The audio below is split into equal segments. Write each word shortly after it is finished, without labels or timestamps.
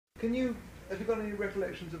Have you got any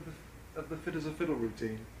recollections of the Fit as a Fiddle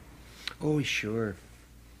routine? Oh, sure.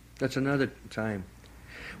 That's another time.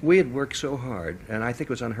 We had worked so hard, and I think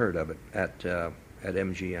it was unheard of it at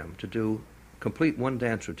MGM, to complete one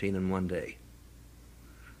dance routine in one day.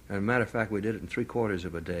 And as a matter of fact, we did it in 3/4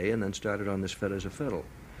 of a day and then started on this Fit as a Fiddle.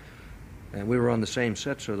 And we were on the same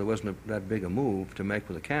set, so there wasn't that big a move to make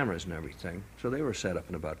with the cameras and everything. So they were set up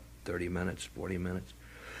in about 30 minutes, 40 minutes.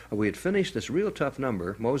 We had finished this real tough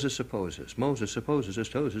number, Moses Supposes. Moses supposes his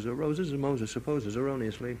toes are roses, and Moses supposes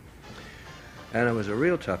erroneously. And it was a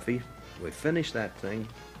real toughie. We finished that thing.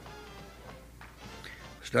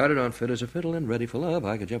 Started on Fit as a Fiddle and Ready for Love.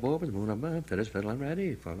 I could jump over the moon above. Fit as a Fiddle and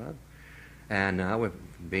Ready for Love. And now we're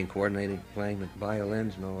being coordinated, playing the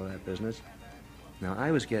violins and all of that business. Now,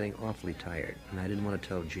 I was getting awfully tired, and I didn't want to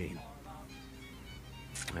tell Gene.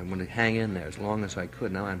 I wanted to hang in there as long as I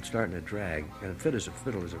could. Now I'm starting to drag, and Fit as a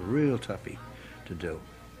Fiddle is a real toughie to do.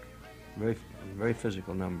 Very, very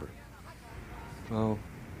physical number. Oh,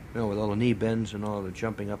 with all the knee bends and all the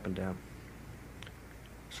jumping up and down.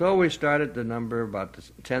 So we started the number about the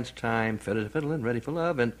 10th time, Fit as a Fiddle and Ready for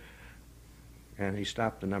Love, and he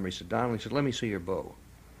stopped the number. He said, Donald, he said, let me see your bow.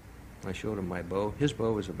 I showed him my bow. His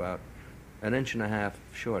bow was about 1.5 inches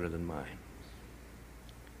shorter than mine.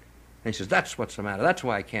 And he says, that's what's the matter. That's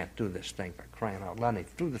why I can't do this thing, for crying out loud. And he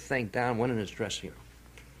threw the thing down, went in his dressing room.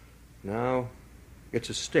 Now, it's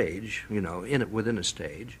a stage, within a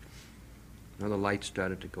stage. Now the lights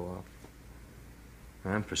started to go off.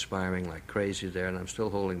 I'm perspiring like crazy there, and I'm still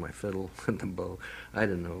holding my fiddle and the bow. I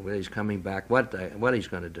didn't know whether he's coming back, what he's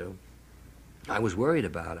going to do. I was worried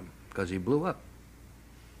about him, because he blew up.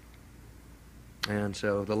 And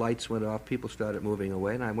so the lights went off, people started moving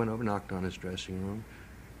away, and I went over, knocked on his dressing room.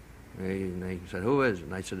 And they said, who is it?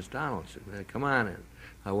 And I said, it's Donald. He said, come on in.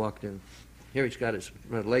 I walked in. Here he's got his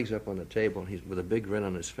legs up on the table, and he's with a big grin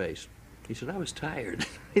on his face. He said, I was tired.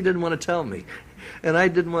 He didn't want to tell me. And I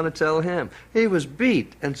didn't want to tell him. He was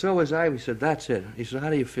beat, and so was I. He said, that's it. He said, how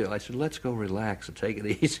do you feel? I said, let's go relax and take it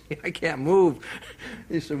easy. I can't move.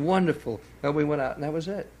 He said, wonderful. And we went out, and that was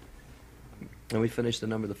it. And we finished the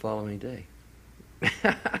number the following day.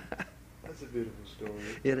 That's a beautiful story.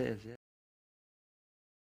 It is, yeah.